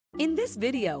In this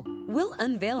video, we'll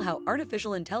unveil how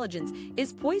artificial intelligence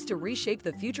is poised to reshape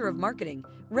the future of marketing,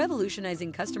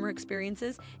 revolutionizing customer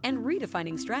experiences and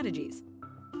redefining strategies.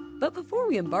 But before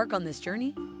we embark on this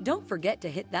journey, don't forget to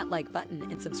hit that like button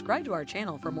and subscribe to our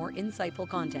channel for more insightful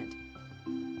content.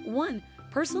 1.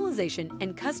 Personalization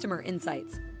and customer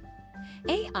insights.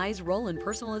 AI's role in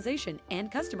personalization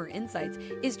and customer insights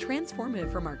is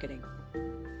transformative for marketing.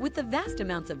 With the vast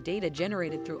amounts of data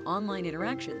generated through online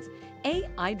interactions,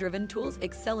 AI-driven tools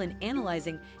excel in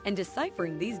analyzing and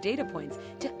deciphering these data points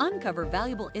to uncover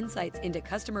valuable insights into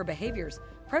customer behaviors,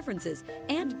 preferences,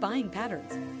 and buying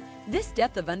patterns. This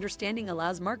depth of understanding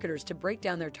allows marketers to break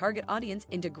down their target audience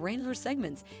into granular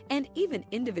segments and even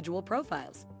individual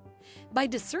profiles. By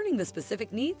discerning the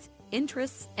specific needs,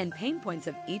 interests, and pain points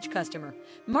of each customer,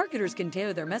 marketers can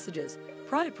tailor their messages,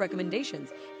 product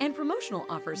recommendations, and promotional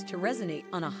offers to resonate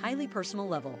on a highly personal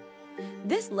level.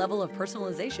 This level of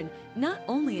personalization not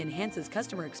only enhances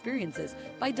customer experiences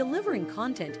by delivering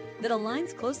content that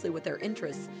aligns closely with their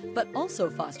interests, but also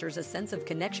fosters a sense of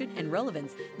connection and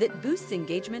relevance that boosts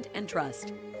engagement and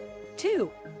trust.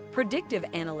 2. Predictive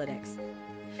analytics.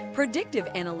 Predictive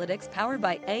analytics powered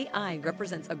by AI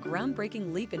represents a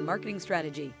groundbreaking leap in marketing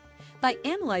strategy. By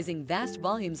analyzing vast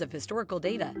volumes of historical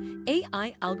data,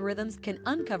 AI algorithms can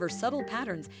uncover subtle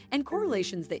patterns and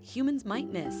correlations that humans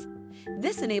might miss.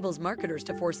 This enables marketers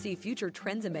to foresee future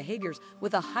trends and behaviors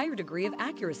with a higher degree of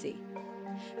accuracy.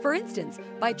 For instance,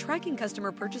 by tracking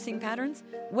customer purchasing patterns,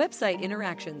 website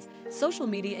interactions, social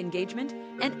media engagement,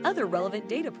 and other relevant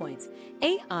data points,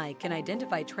 AI can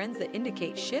identify trends that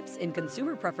indicate shifts in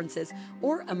consumer preferences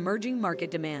or emerging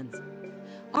market demands.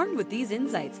 Armed with these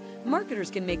insights, marketers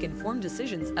can make informed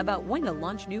decisions about when to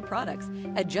launch new products,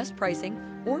 adjust pricing,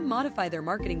 or modify their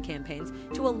marketing campaigns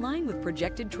to align with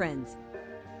projected trends.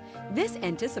 This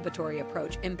anticipatory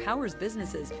approach empowers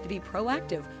businesses to be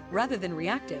proactive rather than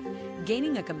reactive,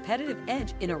 gaining a competitive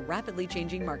edge in a rapidly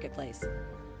changing marketplace.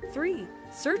 3.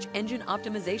 Search engine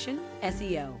optimization,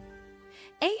 SEO.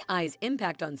 AI's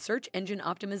impact on search engine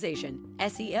optimization,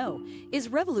 SEO, is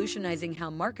revolutionizing how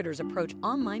marketers approach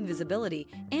online visibility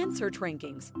and search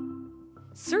rankings.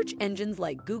 Search engines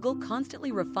like Google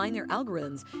constantly refine their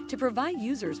algorithms to provide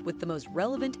users with the most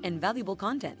relevant and valuable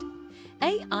content.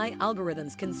 AI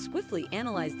algorithms can swiftly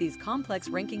analyze these complex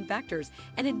ranking factors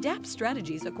and adapt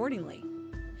strategies accordingly.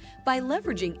 By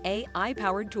leveraging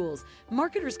AI-powered tools,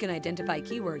 marketers can identify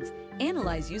keywords,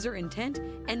 analyze user intent,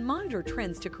 and monitor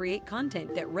trends to create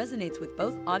content that resonates with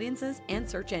both audiences and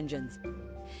search engines.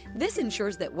 This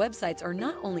ensures that websites are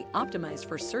not only optimized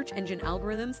for search engine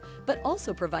algorithms, but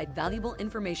also provide valuable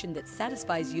information that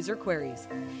satisfies user queries.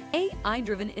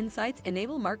 AI-driven insights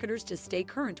enable marketers to stay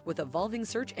current with evolving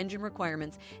search engine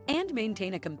requirements and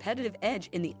maintain a competitive edge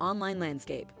in the online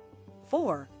landscape.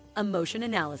 4. Emotion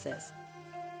analysis.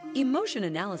 Emotion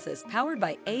analysis powered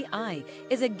by AI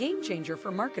is a game changer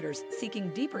for marketers seeking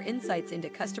deeper insights into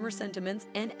customer sentiments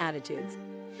and attitudes.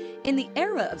 In the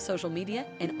era of social media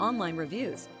and online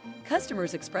reviews,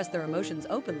 customers express their emotions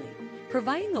openly,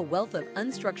 providing a wealth of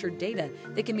unstructured data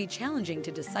that can be challenging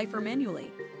to decipher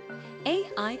manually.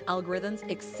 AI algorithms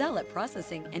excel at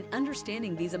processing and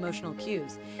understanding these emotional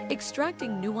cues,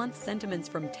 extracting nuanced sentiments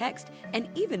from text and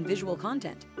even visual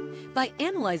content. By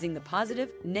analyzing the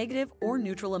positive, negative, or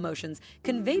neutral emotions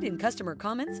conveyed in customer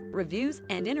comments, reviews,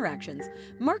 and interactions,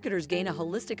 marketers gain a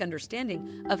holistic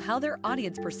understanding of how their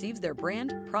audience perceives their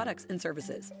brand, products, and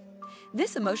services.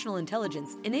 This emotional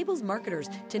intelligence enables marketers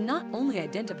to not only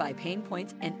identify pain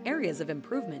points and areas of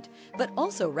improvement, but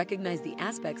also recognize the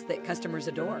aspects that customers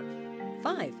adore.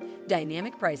 5.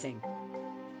 Dynamic pricing.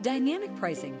 Dynamic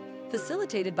pricing,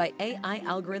 facilitated by AI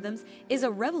algorithms, is a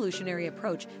revolutionary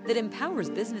approach that empowers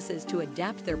businesses to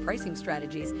adapt their pricing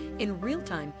strategies in real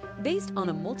time based on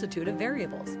a multitude of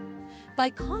variables. By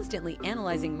constantly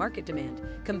analyzing market demand,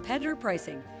 competitor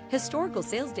pricing, historical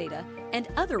sales data, and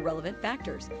other relevant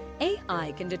factors,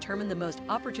 AI can determine the most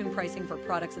opportune pricing for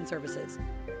products and services.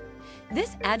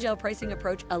 This agile pricing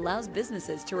approach allows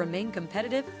businesses to remain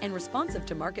competitive and responsive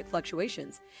to market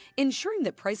fluctuations, ensuring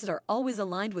that prices are always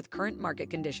aligned with current market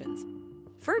conditions.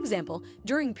 For example,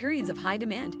 during periods of high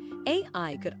demand,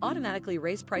 AI could automatically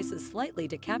raise prices slightly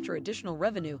to capture additional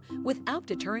revenue without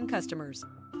deterring customers.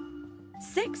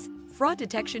 6. Fraud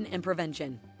detection and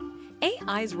prevention.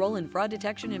 AI's role in fraud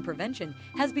detection and prevention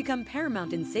has become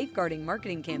paramount in safeguarding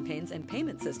marketing campaigns and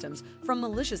payment systems from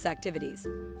malicious activities.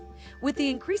 With the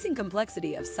increasing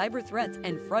complexity of cyber threats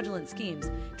and fraudulent schemes,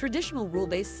 traditional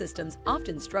rule-based systems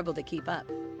often struggle to keep up.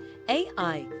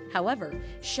 AI, however,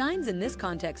 shines in this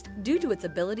context due to its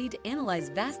ability to analyze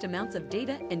vast amounts of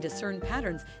data and discern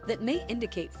patterns that may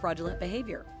indicate fraudulent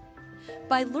behavior.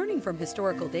 By learning from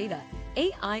historical data,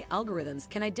 AI algorithms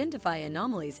can identify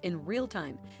anomalies in real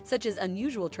time, such as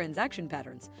unusual transaction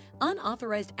patterns,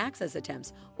 unauthorized access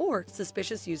attempts, or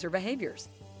suspicious user behaviors.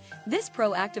 This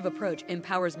proactive approach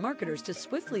empowers marketers to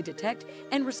swiftly detect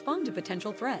and respond to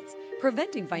potential threats,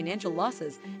 preventing financial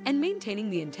losses and maintaining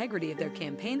the integrity of their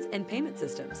campaigns and payment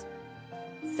systems.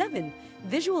 7.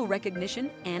 Visual recognition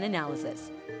and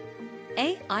analysis.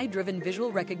 AI-driven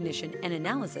visual recognition and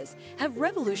analysis have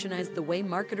revolutionized the way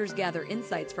marketers gather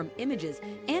insights from images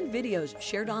and videos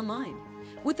shared online.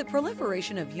 With the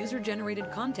proliferation of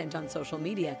user-generated content on social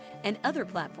media and other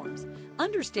platforms,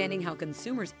 understanding how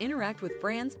consumers interact with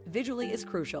brands visually is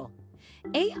crucial.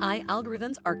 AI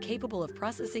algorithms are capable of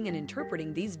processing and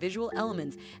interpreting these visual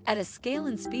elements at a scale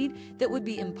and speed that would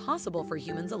be impossible for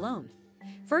humans alone.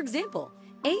 For example,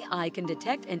 AI can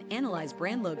detect and analyze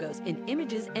brand logos in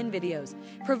images and videos,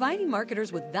 providing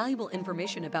marketers with valuable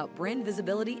information about brand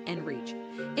visibility and reach.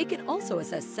 It can also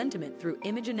assess sentiment through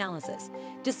image analysis,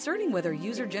 discerning whether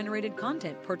user-generated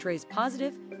content portrays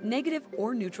positive, negative,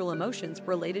 or neutral emotions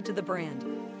related to the brand.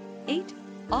 8.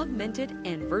 Augmented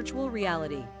and virtual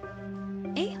reality.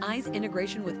 AI's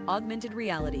integration with augmented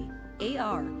reality,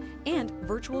 AR, and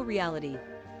virtual reality,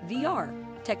 VR,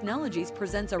 technologies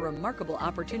presents a remarkable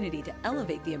opportunity to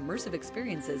elevate the immersive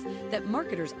experiences that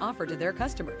marketers offer to their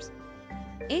customers.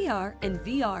 AR and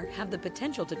VR have the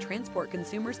potential to transport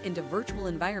consumers into virtual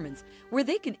environments where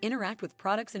they can interact with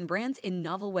products and brands in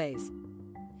novel ways.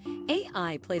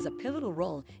 AI plays a pivotal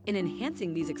role in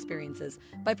enhancing these experiences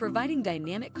by providing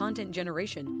dynamic content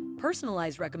generation,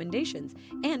 personalized recommendations,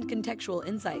 and contextual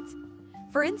insights.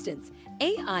 For instance,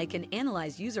 AI can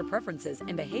analyze user preferences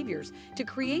and behaviors to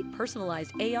create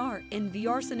personalized AR and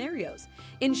VR scenarios,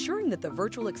 ensuring that the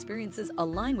virtual experiences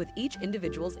align with each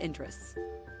individual's interests.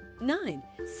 9.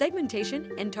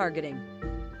 Segmentation and targeting.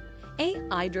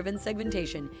 AI-driven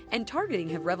segmentation and targeting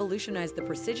have revolutionized the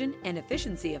precision and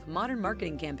efficiency of modern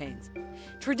marketing campaigns.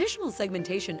 Traditional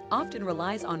segmentation often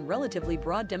relies on relatively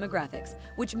broad demographics,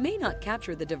 which may not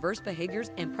capture the diverse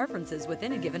behaviors and preferences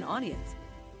within a given audience.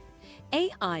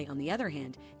 AI, on the other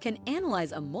hand, can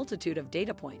analyze a multitude of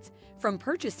data points, from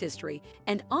purchase history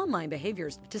and online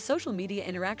behaviors to social media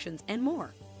interactions and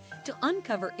more, to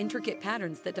uncover intricate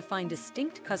patterns that define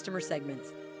distinct customer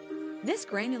segments. This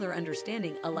granular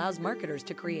understanding allows marketers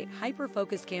to create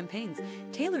hyper-focused campaigns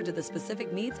tailored to the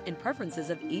specific needs and preferences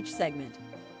of each segment.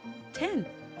 10.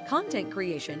 Content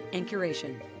creation and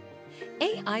curation.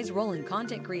 AI's role in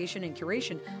content creation and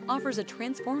curation offers a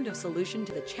transformative solution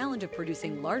to the challenge of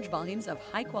producing large volumes of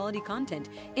high-quality content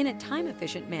in a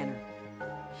time-efficient manner.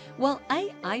 While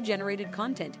AI-generated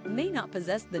content may not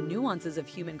possess the nuances of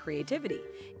human creativity,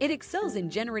 it excels in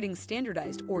generating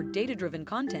standardized or data-driven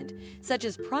content, such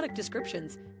as product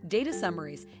descriptions, data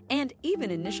summaries, and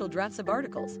even initial drafts of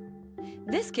articles.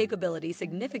 This capability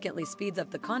significantly speeds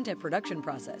up the content production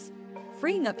process,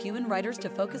 freeing up human writers to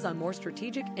focus on more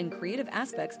strategic and creative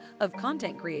aspects of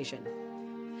content creation.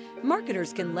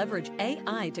 Marketers can leverage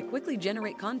AI to quickly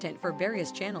generate content for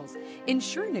various channels,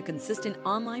 ensuring a consistent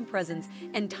online presence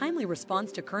and timely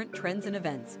response to current trends and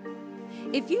events.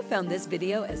 If you found this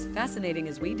video as fascinating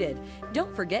as we did,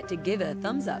 don't forget to give it a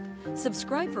thumbs up,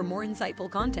 subscribe for more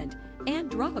insightful content, and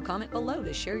drop a comment below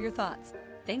to share your thoughts.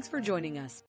 Thanks for joining us.